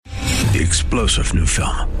The explosive new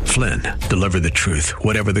film, Flynn, deliver the truth,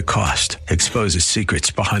 whatever the cost. Exposes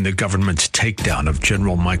secrets behind the government's takedown of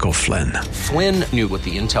General Michael Flynn. Flynn knew what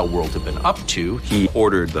the intel world had been up to. He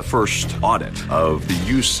ordered the first audit of the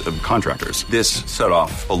use of contractors. This set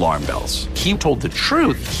off alarm bells. He told the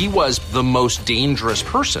truth. He was the most dangerous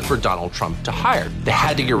person for Donald Trump to hire. They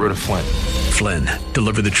had to get rid of Flynn. Flynn,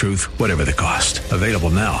 deliver the truth, whatever the cost. Available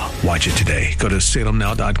now. Watch it today. Go to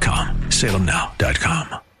salemnow.com.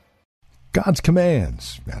 salemnow.com. God's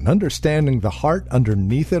commands and understanding the heart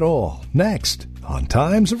underneath it all. Next on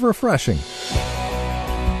Times of Refreshing.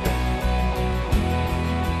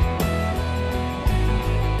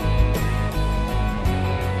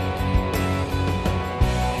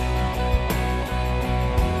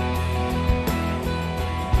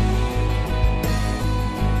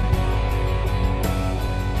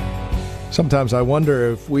 Sometimes I wonder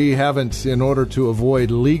if we haven't, in order to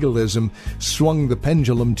avoid legalism, swung the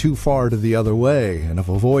pendulum too far to the other way and have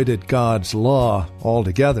avoided God's law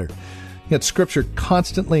altogether. Yet Scripture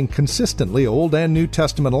constantly and consistently, Old and New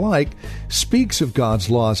Testament alike, speaks of God's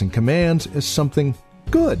laws and commands as something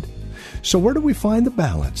good. So where do we find the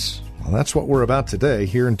balance? Well, that's what we're about today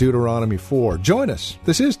here in Deuteronomy 4. Join us.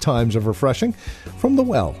 This is Times of Refreshing from The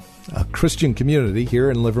Well, a Christian community here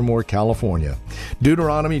in Livermore, California.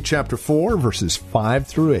 Deuteronomy chapter 4, verses 5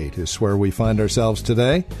 through 8 is where we find ourselves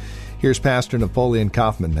today. Here's Pastor Napoleon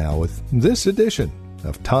Kaufman now with this edition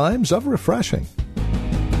of Times of Refreshing.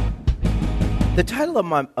 The title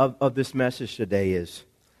of this message today is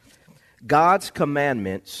God's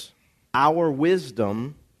Commandments, Our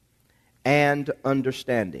Wisdom and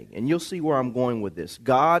Understanding. And you'll see where I'm going with this.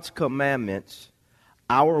 God's Commandments,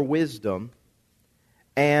 Our Wisdom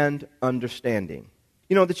and Understanding.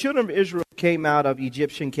 You know, the children of Israel came out of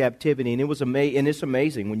Egyptian captivity, and it's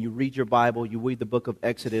amazing when you read your Bible. You read the book of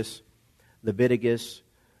Exodus, Leviticus,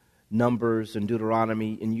 Numbers, and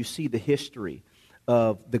Deuteronomy, and you see the history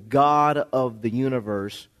of the God of the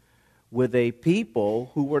universe with a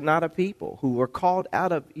people who were not a people, who were called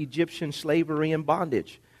out of Egyptian slavery and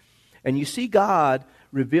bondage. And you see God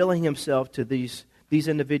revealing himself to these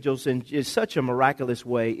individuals in such a miraculous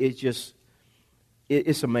way.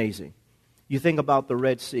 It's amazing. You think about the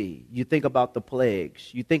Red Sea. You think about the plagues.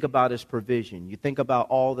 You think about his provision. You think about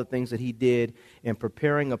all the things that he did in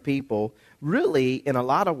preparing a people, really, in a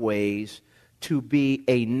lot of ways, to be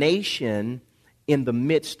a nation in the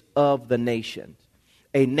midst of the nations.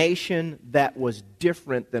 A nation that was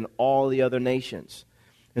different than all the other nations.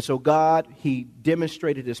 And so God, he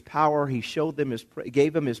demonstrated his power. He showed them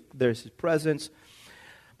gave them his presence.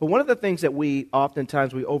 But one of the things that we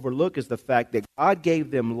overlook is the fact that God gave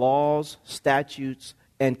them laws, statutes,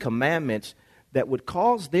 and commandments that would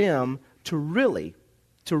cause them to really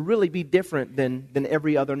be different than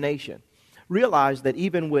every other nation. Realize that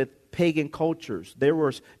even with pagan cultures, there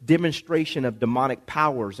was demonstration of demonic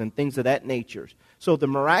powers and things of that nature. So the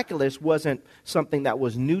miraculous wasn't something that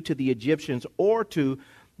was new to the Egyptians or to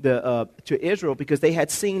Israel, because they had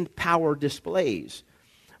seen power displays.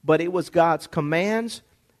 But it was God's commands,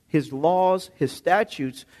 his laws, his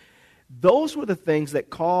statutes. Those were the things that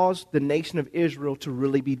caused the nation of Israel to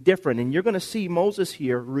really be different. And you're going to see Moses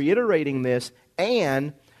here reiterating this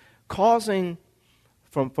and causing,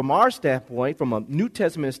 from our standpoint, from a New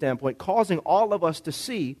Testament standpoint, causing all of us to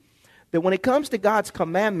see that when it comes to God's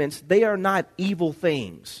commandments, they are not evil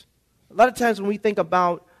things. A lot of times when we think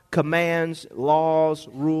about commands, laws,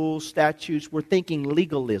 rules, statutes, we're thinking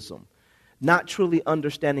legalism. Not truly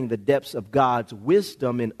understanding the depths of God's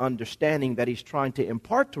wisdom and understanding that he's trying to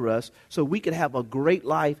impart to us so we can have a great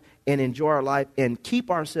life and enjoy our life and keep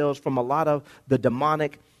ourselves from a lot of the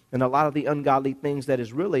demonic and a lot of the ungodly things that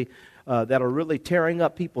are really tearing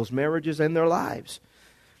up people's marriages and their lives.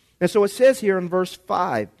 And so it says here in verse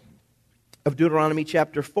 5 of Deuteronomy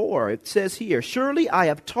chapter 4, it says here, "Surely I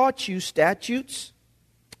have taught you statutes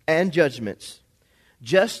and judgments,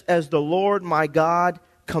 just as the Lord my God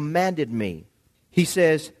commanded me." He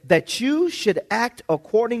says that you should act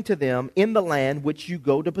according to them in the land which you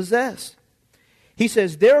go to possess. He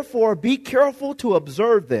says, "Therefore be careful to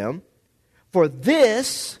observe them, for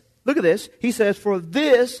this," look at this, he says, "for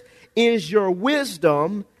this is your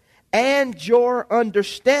wisdom and your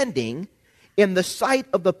understanding in the sight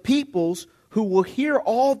of the peoples who will hear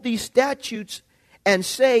all these statutes and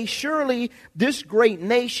say, surely this great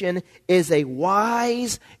nation is a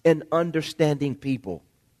wise and understanding people."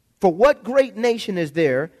 For what great nation is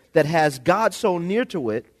there that has God so near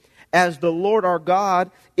to it as the Lord our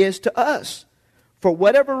God is to us? For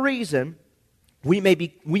whatever reason, we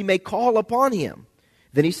may call upon him.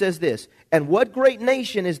 Then he says this, "And what great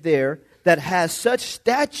nation is there that has such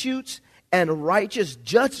statutes and righteous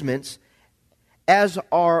judgments as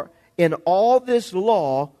are in all this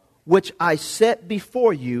law which I set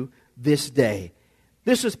before you this day.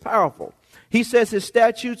 This is powerful. He says his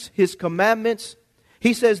statutes, his commandments.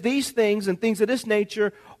 He says these things and things of this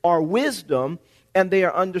nature are wisdom and they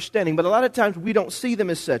are understanding. But a lot of times we don't see them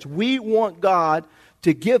as such. We want God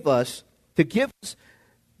to give us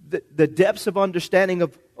the depths of understanding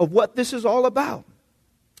of what this is all about.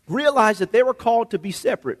 Realize that they were called to be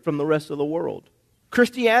separate from the rest of the world.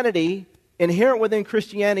 Christianity, inherent within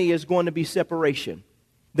Christianity, is going to be separation.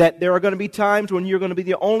 That there are going to be times when you're going to be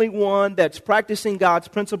the only one that's practicing God's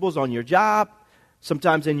principles on your job,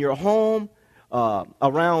 sometimes in your home,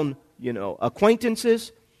 around,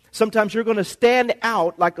 acquaintances. Sometimes you're going to stand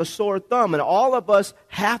out like a sore thumb, and all of us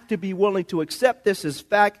have to be willing to accept this as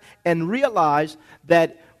fact and realize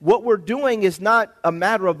that what we're doing is not a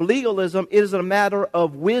matter of legalism, it is a matter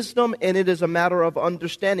of wisdom, and it is a matter of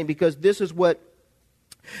understanding, because this is what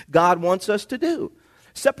God wants us to do.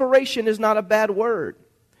 Separation is not a bad word.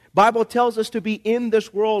 Bible tells us to be in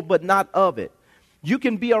this world, but not of it. You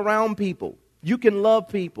can be around people. You can love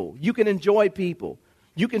people. You can enjoy people.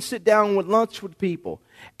 You can sit down with lunch with people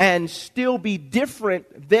and still be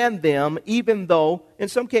different than them, even though in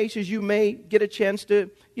some cases you may get a chance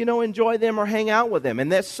to, enjoy them or hang out with them.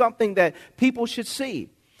 And that's something that people should see.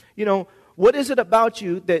 What is it about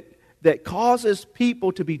you that causes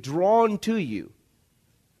people to be drawn to you?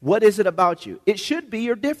 What is it about you? It should be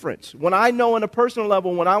your difference. When I know on a personal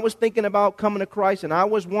level, when I was thinking about coming to Christ and I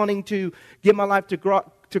was wanting to give my life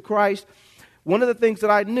to Christ, one of the things that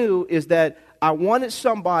I knew is that I wanted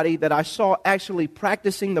somebody that I saw actually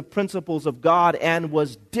practicing the principles of God and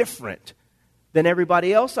was different than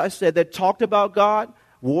everybody else I said, that talked about God,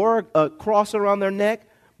 wore a cross around their neck,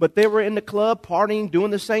 but they were in the club partying,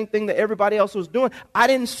 doing the same thing that everybody else was doing. I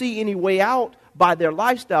didn't see any way out by their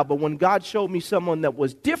lifestyle, but when God showed me someone that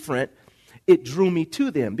was different, it drew me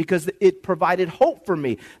to them because it provided hope for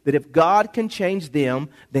me that if God can change them,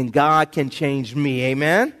 then God can change me.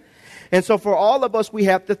 Amen? And so for all of us, we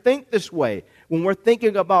have to think this way. When we're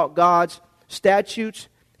thinking about God's statutes,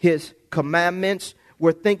 His commandments,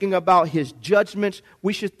 we're thinking about His judgments,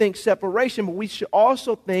 we should think separation, but we should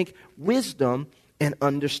also think wisdom and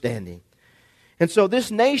understanding. And so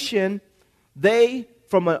this nation, they,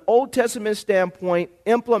 from an Old Testament standpoint,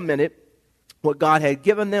 implemented what God had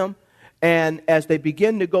given them. And as they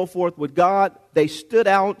began to go forth with God, they stood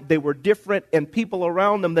out, they were different, and people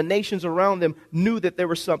around them, the nations around them, knew that there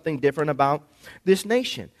was something different about this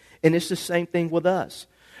nation. And it's the same thing with us.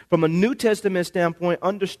 From a New Testament standpoint,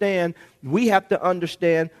 we have to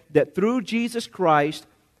understand that through Jesus Christ,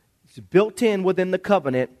 it's built in within the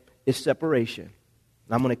covenant, is separation.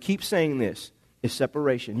 And I'm going to keep saying this, is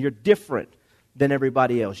separation. You're different than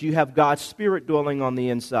everybody else. You have God's Spirit dwelling on the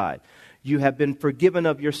inside. You have been forgiven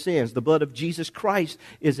of your sins. The blood of Jesus Christ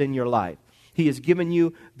is in your life. He has given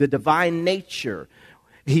you the divine nature.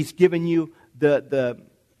 He's given you the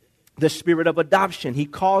spirit of adoption. He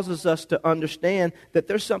causes us to understand that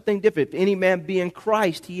there's something different. If any man be in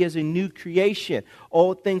Christ, he is a new creation.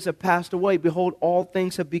 Old things have passed away. Behold, all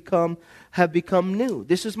things have become new.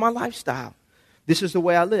 This is my lifestyle. This is the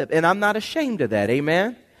way I live. And I'm not ashamed of that.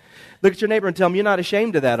 Amen? Look at your neighbor and tell him, you're not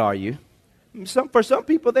ashamed of that, are you? For some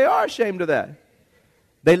people, they are ashamed of that.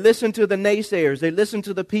 They listen to the naysayers. They listen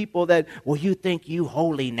to the people that, well, you think you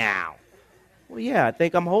holy now. Well, yeah, I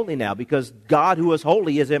think I'm holy now because God who is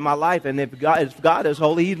holy is in my life. And if God is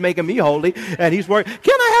holy, He's making me holy and He's working.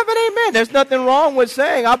 Can I have an amen? There's nothing wrong with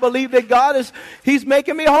saying I believe that He's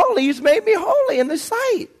making me holy. He's made me holy in His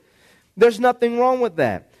sight. There's nothing wrong with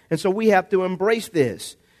that. And so we have to embrace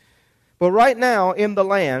this. But right now in the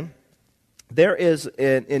land, there is,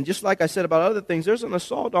 and just like I said about other things, there's an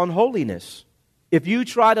assault on holiness. If you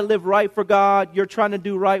try to live right for God, you're trying to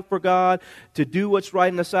do right for God, to do what's right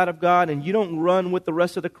in the sight of God, and you don't run with the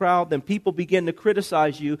rest of the crowd, then people begin to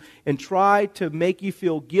criticize you and try to make you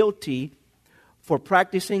feel guilty for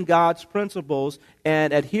practicing God's principles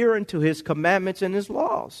and adhering to His commandments and His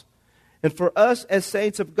laws. And for us as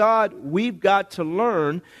saints of God, we've got to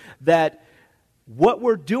learn that what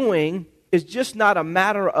we're doing is just not a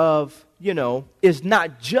matter of, is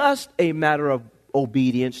not just a matter of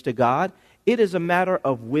obedience to God. It is a matter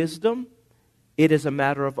of wisdom. It is a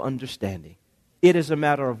matter of understanding. It is a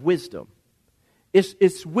matter of wisdom.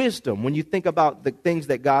 It's wisdom when you think about the things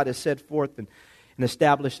that God has set forth and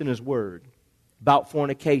established in His Word. About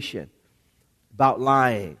fornication, about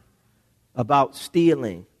lying, about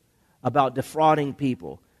stealing, about defrauding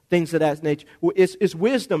people. Things of that nature. It's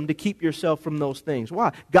wisdom to keep yourself from those things.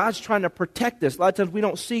 Why? God's trying to protect us. A lot of times we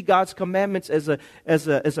don't see God's commandments as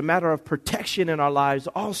a matter of protection in our lives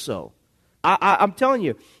also. I'm telling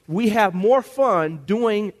you, we have more fun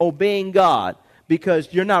obeying God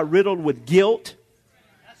because you're not riddled with guilt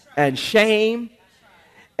and shame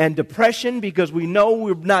and depression because we know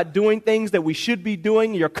we're not doing things that we should be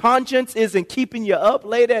doing. Your conscience isn't keeping you up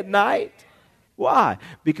late at night. Why?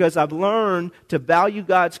 Because I've learned to value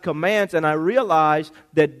God's commands, and I realize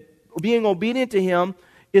that being obedient to Him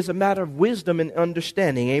is a matter of wisdom and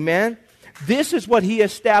understanding. Amen? This is what He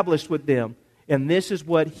established with them, and this is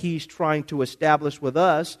what He's trying to establish with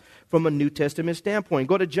us from a New Testament standpoint.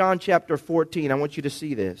 Go to John chapter 14. I want you to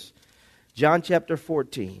see this. John chapter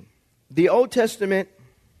 14. The Old Testament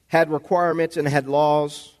had requirements and had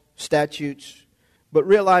laws, statutes, but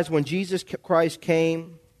realize when Jesus Christ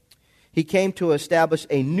came, He came to establish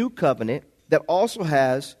a new covenant that also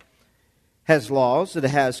has laws, that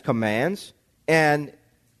has commands, and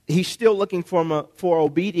He's still looking for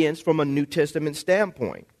obedience from a New Testament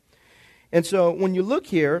standpoint. And so when you look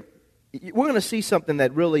here, we're going to see something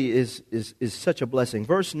that really is such a blessing.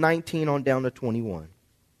 Verse 19 on down to 21.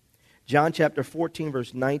 John chapter 14,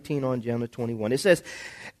 verse 19 on down to 21. It says,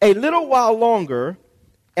 "A little while longer,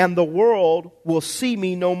 and the world will see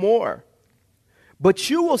me no more. But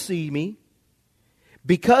you will see me.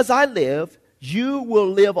 Because I live, you will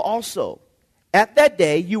live also. At that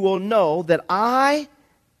day you will know that I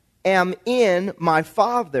am in my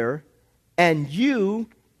Father, and you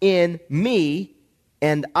in me,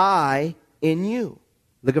 and I in you."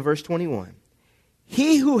 Look at verse 21.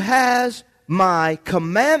 "He who has my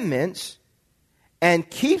commandments and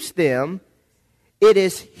keeps them, it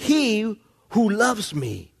is he who loves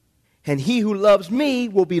me. And he who loves me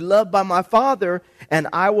will be loved by my Father, and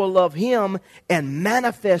I will love him and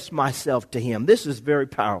manifest myself to him." This is very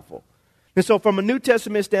powerful. And so from a New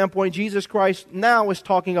Testament standpoint, Jesus Christ now is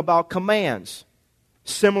talking about commands,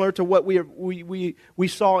 similar to what we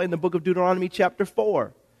saw in the book of Deuteronomy chapter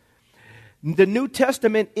 4. The New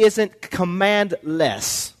Testament isn't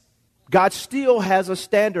commandless. God still has a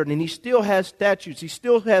standard, and He still has statutes. He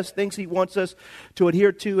still has things He wants us to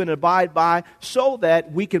adhere to and abide by so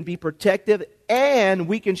that we can be protective and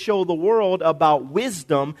we can show the world about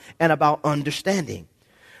wisdom and about understanding.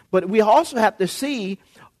 But we also have to see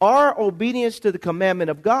our obedience to the commandment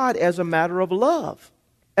of God as a matter of love.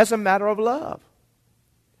 As a matter of love.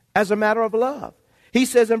 As a matter of love. He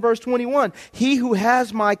says in verse 21, "He who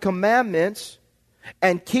has my commandments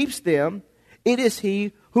and keeps them, it is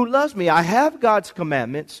he who loves me." I have God's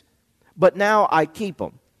commandments, but now I keep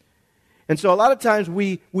them. And so a lot of times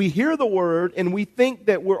we hear the word and we think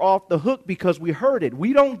that we're off the hook because we heard it.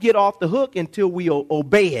 We don't get off the hook until we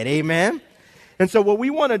obey it. Amen? And so what we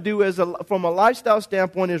want to do from a lifestyle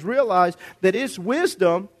standpoint is realize that it's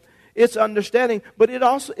wisdom, it's understanding, but it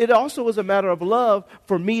also is a matter of love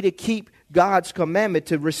for me to keep God's commandment,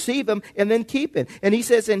 to receive Him and then keep it. And He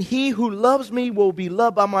says, "And he who loves me will be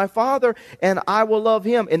loved by my Father, and I will love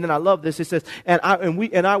him." And then I love this. It says, and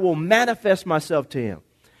I will manifest myself to him.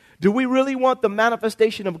 Do we really want the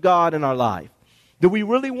manifestation of God in our life? Do we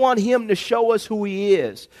really want Him to show us who He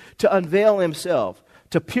is, to unveil Himself,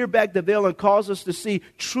 to peer back the veil and cause us to see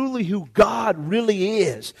truly who God really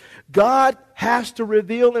is? God has to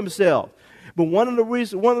reveal Himself. But one of the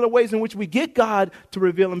ways in which we get God to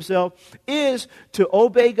reveal Himself is to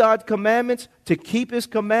obey God's commandments, to keep His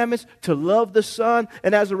commandments, to love the Son.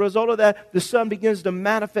 And as a result of that, the Son begins to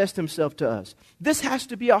manifest Himself to us. This has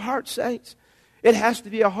to be a heart, saints. It has to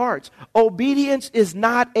be a heart. Obedience is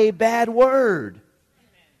not a bad word.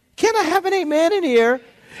 Can I have an amen in here?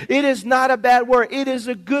 It is not a bad word. It is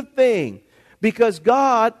a good thing. Because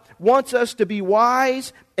God wants us to be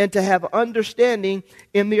wise and to have understanding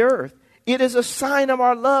in the earth. It is a sign of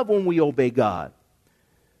our love when we obey God.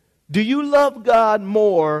 Do you love God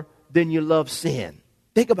more than you love sin?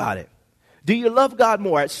 Think about it. Do you love God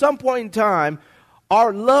more? At some point in time,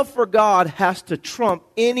 our love for God has to trump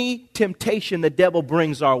any temptation the devil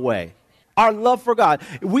brings our way. Our love for God.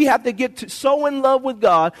 We have to get so in love with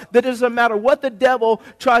God that it doesn't matter what the devil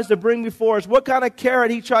tries to bring before us, what kind of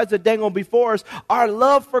carrot he tries to dangle before us. Our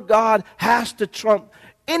love for God has to trump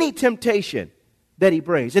any temptation that He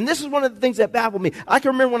brings. And this is one of the things that baffled me. I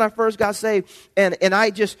can remember when I first got saved, and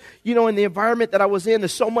I just, in the environment that I was in,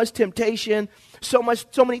 there's so much temptation, so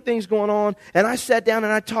many things going on. And I sat down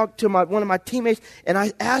and I talked to one of my teammates, and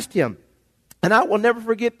I asked him, and I will never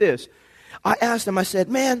forget this. I asked him, I said,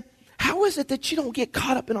 "Man, how is it that you don't get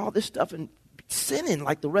caught up in all this stuff and sinning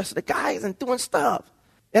like the rest of the guys and doing stuff?"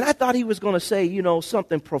 And I thought he was going to say,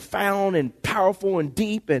 something profound and powerful and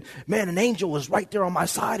deep. And man, an angel was right there on my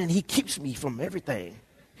side and he keeps me from everything.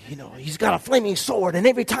 He's got a flaming sword and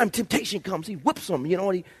every time temptation comes, he whips them,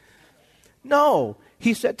 No,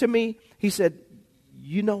 he said to me, he said,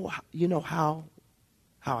 you know how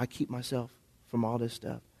I keep myself from all this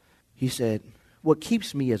stuff? He said, what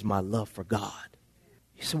keeps me is my love for God.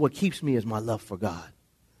 He said, what keeps me is my love for God.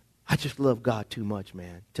 I just love God too much,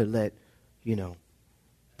 man, to let,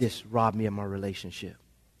 this rob me of my relationship.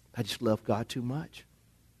 I just love God too much.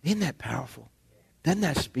 Isn't that powerful? Doesn't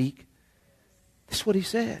that speak? That's what he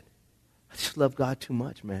said. I just love God too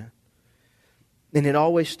much, man. And it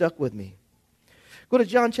always stuck with me. Go to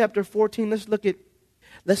John chapter 14. Let's look at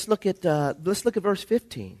verse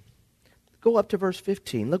 15. Go up to verse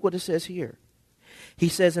 15. Look what it says here. He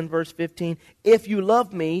says in verse 15, if you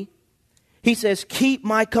love me, he says, keep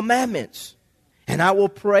my commandments. And I will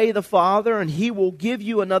pray the Father, and he will give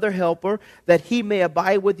you another helper, that he may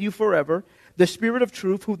abide with you forever, the Spirit of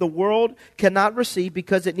truth, who the world cannot receive,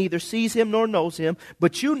 because it neither sees him nor knows him.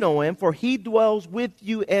 But you know him, for he dwells with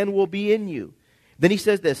you and will be in you. Then he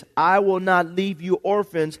says this, I will not leave you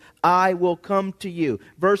orphans, I will come to you.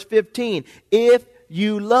 Verse 15, if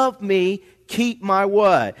you love me, keep my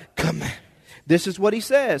what? This is what he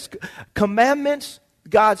says. Commandments,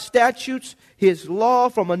 God's statutes, his law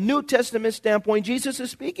from a New Testament standpoint. Jesus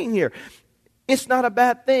is speaking here. It's not a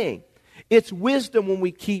bad thing. It's wisdom when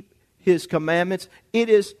we keep his commandments. It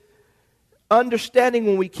is understanding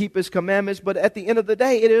when we keep his commandments. But at the end of the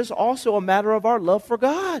day, it is also a matter of our love for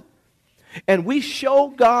God. And we show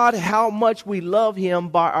God how much we love him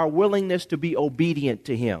by our willingness to be obedient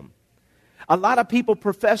to him. A lot of people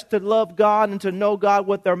profess to love God and to know God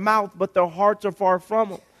with their mouth, but their hearts are far from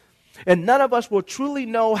him. And none of us will truly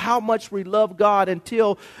know how much we love God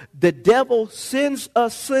until the devil sends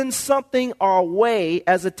something our way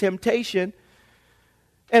as a temptation,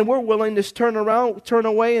 and we're willing to turn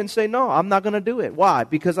away and say, no, I'm not going to do it. Why?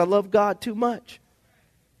 Because I love God too much.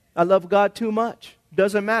 I love God too much.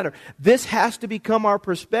 Doesn't matter. This has to become our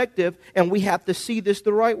perspective, and we have to see this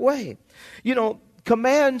the right way.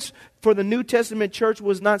 Commands for the New Testament church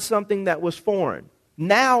was not something that was foreign.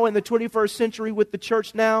 Now, in the 21st century with the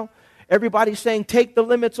church now, everybody's saying, take the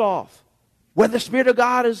limits off. Where the Spirit of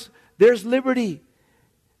God is, there's liberty.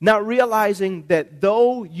 Not realizing that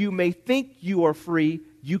though you may think you are free,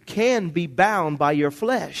 you can be bound by your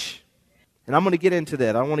flesh. And I'm going to get into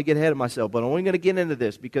that. I don't want to get ahead of myself, but I'm only going to get into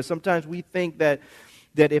this because sometimes we think that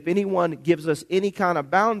if anyone gives us any kind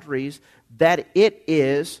of boundaries, that it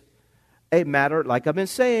is a matter, like I've been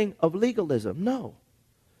saying, of legalism. No.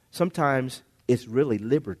 Sometimes it's really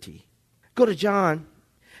liberty. Go to John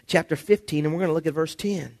chapter 15, and we're going to look at verse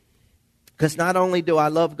 10. Because not only do I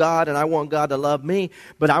love God and I want God to love me,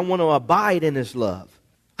 but I want to abide in his love.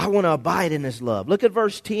 I want to abide in his love. Look at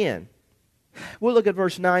verse 10. We'll look at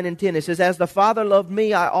verse 9 and 10. It says, as the Father loved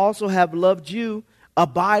me, I also have loved you.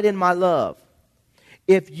 Abide in my love.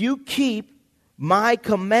 If you keep my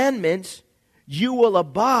commandments, you will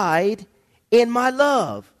abide in my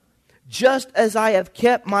love, just as I have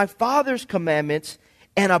kept my Father's commandments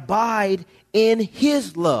and abide in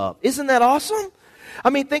his love. Isn't that awesome? I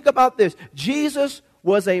mean, think about this. Jesus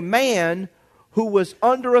was a man who was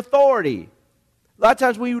under authority. A lot of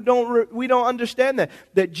times we don't understand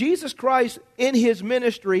that Jesus Christ in his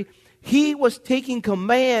ministry, he was taking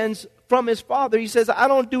commands from his Father. He says, I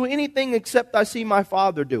don't do anything except I see my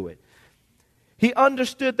Father do it. He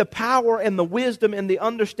understood the power and the wisdom and the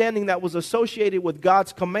understanding that was associated with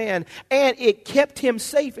God's command, and it kept him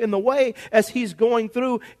safe in the way as he's going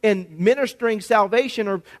through and ministering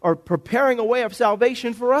salvation or preparing a way of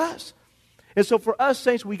salvation for us. And so for us,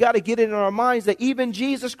 saints, we got to get it in our minds that even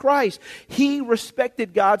Jesus Christ, he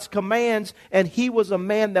respected God's commands, and he was a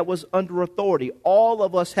man that was under authority. All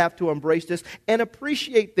of us have to embrace this and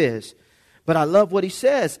appreciate this. But I love what he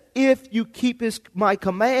says. If you keep my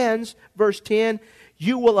commands, verse 10,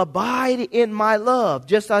 you will abide in my love,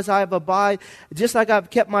 just like I've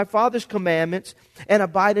kept my Father's commandments and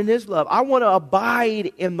abide in his love. I want to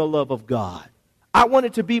abide in the love of God. I want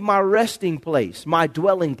it to be my resting place, my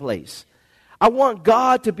dwelling place. I want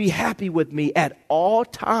God to be happy with me at all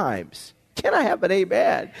times. Can I have an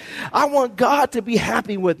amen? I want God to be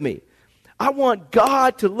happy with me. I want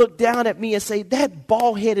God to look down at me and say, that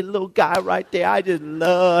bald-headed little guy right there, I just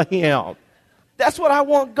love him. That's what I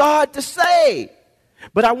want God to say.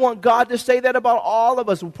 But I want God to say that about all of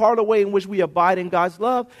us. Part of the way in which we abide in God's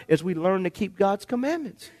love is we learn to keep God's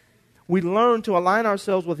commandments. We learn to align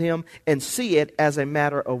ourselves with him and see it as a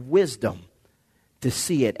matter of wisdom, to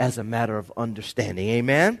see it as a matter of understanding.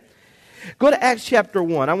 Amen? Go to Acts chapter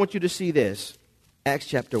 1. I want you to see this. Acts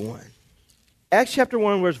chapter 1. Acts chapter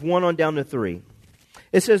 1, verse 1 on down to 3.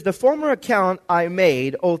 It says, the former account I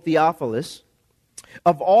made, O Theophilus,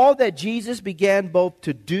 of all that Jesus began both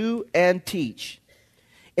to do and teach,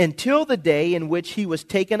 until the day in which he was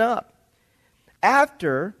taken up,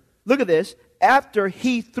 after, look at this, after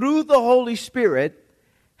he, through the Holy Spirit,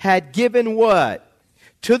 had given what?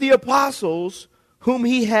 To the apostles whom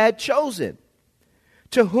he had chosen,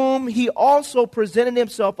 to whom he also presented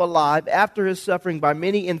himself alive after his suffering by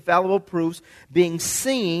many infallible proofs, being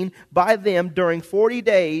seen by them during 40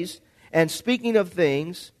 days, and speaking of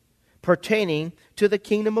things pertaining to the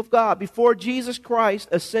kingdom of God. Before Jesus Christ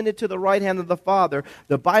ascended to the right hand of the Father,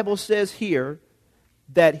 the Bible says here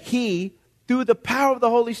that he, through the power of the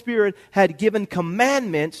Holy Spirit, had given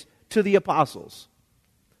commandments to the apostles.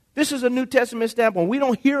 This is a New Testament standpoint. We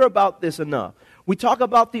don't hear about this enough. We talk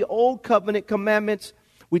about the Old Covenant commandments.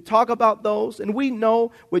 We talk about those, and we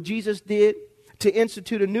know what Jesus did to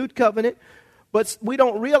institute a new covenant, but we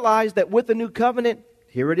don't realize that with the new covenant,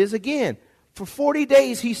 here it is again. For 40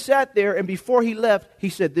 days, he sat there, and before he left, he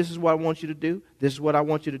said, this is what I want you to do. This is what I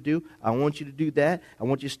want you to do. I want you to do that. I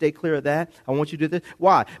want you to stay clear of that. I want you to do this.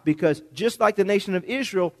 Why? Because just like the nation of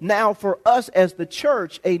Israel, now for us as the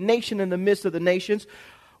church, a nation in the midst of the nations,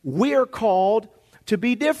 we're called to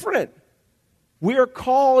be different. We're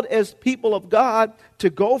called as people of God to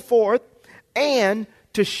go forth and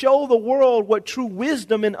to show the world what true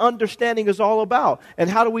wisdom and understanding is all about. And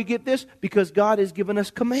how do we get this? Because God has given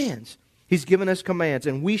us commands. He's given us commands,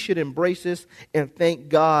 and we should embrace this and thank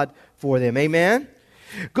God for them. Amen?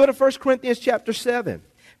 Go to 1 Corinthians chapter 7.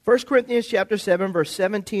 1 Corinthians chapter 7, verse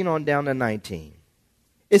 17 on down to 19.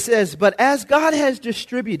 It says, but as God has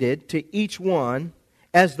distributed to each one,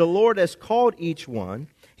 as the Lord has called each one,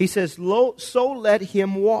 he says, so let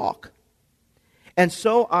him walk. And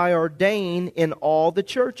so I ordain in all the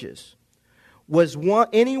churches. Was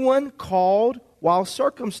anyone called while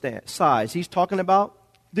circumcised? He's talking about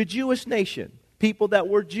the Jewish nation, people that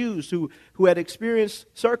were Jews who had experienced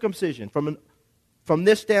circumcision. From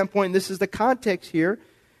this standpoint, this is the context here.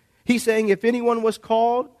 He's saying if anyone was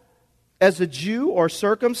called as a Jew or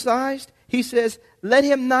circumcised, he says, let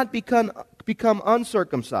him not become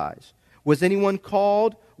uncircumcised. Was anyone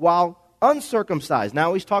called while uncircumcised?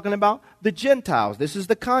 Now he's talking about the Gentiles. This is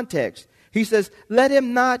the context. He says, let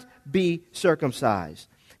him not be circumcised.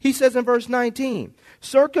 He says in verse 19,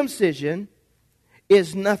 circumcision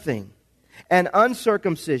is nothing, and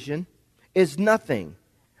uncircumcision is nothing,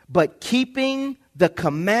 but keeping the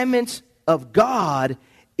commandments of God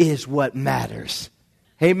is what matters.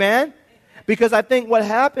 Amen? Because I think what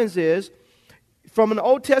happens is, from an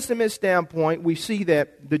Old Testament standpoint, we see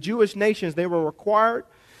that the Jewish nations, they were required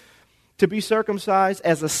to be circumcised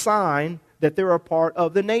as a sign that they're a part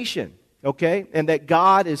of the nation, okay? And that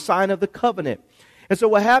God is sign of the covenant. And so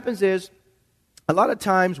what happens is, a lot of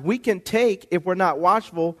times we can take, if we're not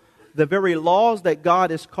watchful, the very laws that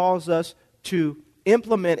God has caused us to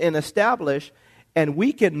implement and establish, and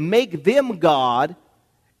we can make them God,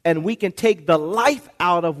 and we can take the life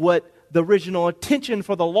out of what the original intention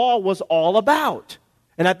for the law was all about.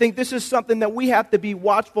 And I think this is something that we have to be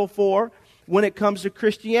watchful for when it comes to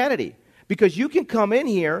Christianity. Because you can come in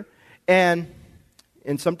here, and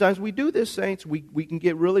sometimes we do this, saints, we can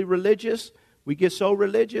get really religious. We get so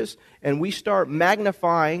religious, and we start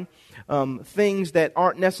magnifying things that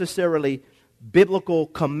aren't necessarily biblical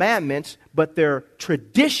commandments, but they're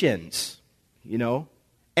traditions, you know.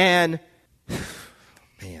 And,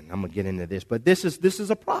 man, I'm going to get into this, but this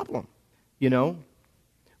is a problem, you know.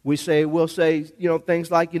 We'll say, you know,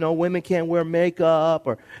 things like, you know, women can't wear makeup,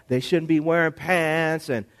 or they shouldn't be wearing pants,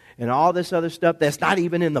 and all this other stuff that's not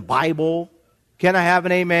even in the Bible. Can I have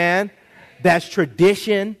an amen? That's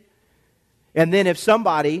tradition. And then if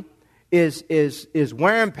somebody is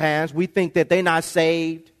wearing pants, we think that they're not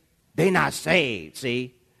saved. They're not saved,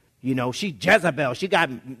 see? You know, she Jezebel. She got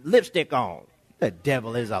lipstick on. The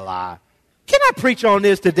devil is a lie. Can I preach on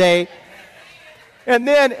this today? And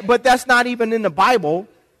then, but that's not even in the Bible,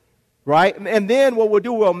 right? And then what we'll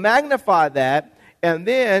do, we'll magnify that. And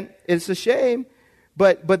then it's a shame.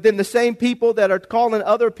 But then the same people that are calling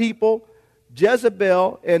other people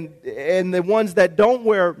Jezebel and the ones that don't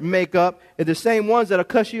wear makeup are the same ones that'll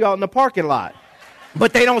cuss you out in the parking lot.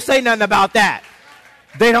 But they don't say nothing about that.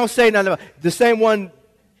 They don't say nothing about the same one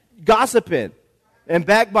gossiping and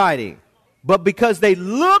backbiting. But because they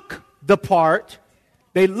look the part,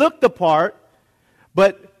 but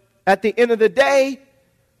at the end of the day,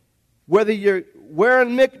 whether you're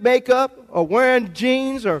wearing makeup or wearing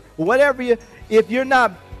jeans or whatever, if you're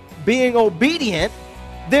not being obedient,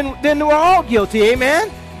 then we're all guilty, amen?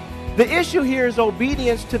 The issue here is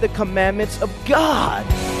obedience to the commandments of God.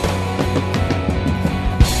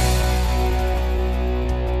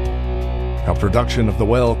 A production of the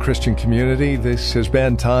Well Christian Community, this has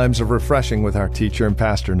been Times of Refreshing with our teacher and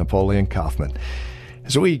pastor, Napoleon Kaufman.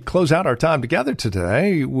 As we close out our time together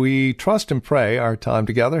today, we trust and pray our time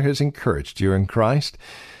together has encouraged you in Christ,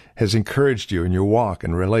 has encouraged you in your walk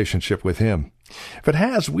and relationship with Him. If it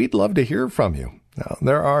has, we'd love to hear from you. Now,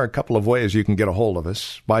 there are a couple of ways you can get a hold of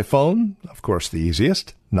us. By phone, of course, the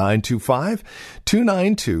easiest,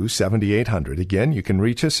 925-292-7800. Again, you can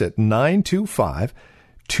reach us at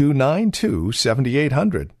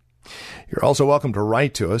 925-292-7800. You're also welcome to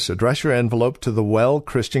write to us. Address your envelope to the Well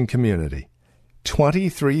Christian Community,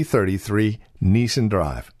 2333 Neeson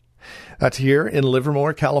Drive. That's here in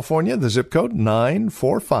Livermore, California, the zip code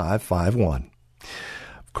 94551.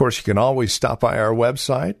 Of course, you can always stop by our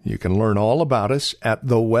website. You can learn all about us at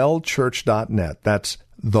thewellchurch.net. That's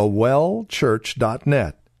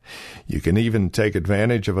thewellchurch.net. You can even take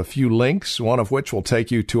advantage of a few links, one of which will take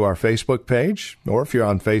you to our Facebook page. Or if you're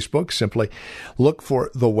on Facebook, simply look for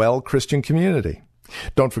The Well Christian Community.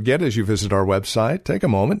 Don't forget, as you visit our website, take a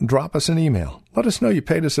moment and drop us an email. Let us know you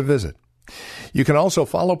paid us a visit. You can also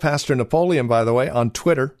follow Pastor Napoleon, by the way, on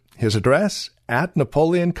Twitter. His address,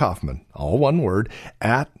 @Napoleon Kaufman. All one word,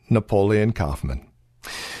 @Napoleon Kaufman.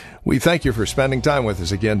 We thank you for spending time with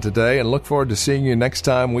us again today and look forward to seeing you next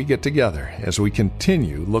time we get together as we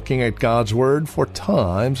continue looking at God's Word for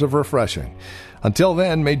times of refreshing. Until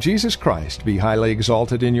then, may Jesus Christ be highly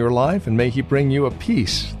exalted in your life and may He bring you a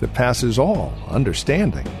peace that passes all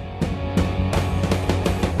understanding.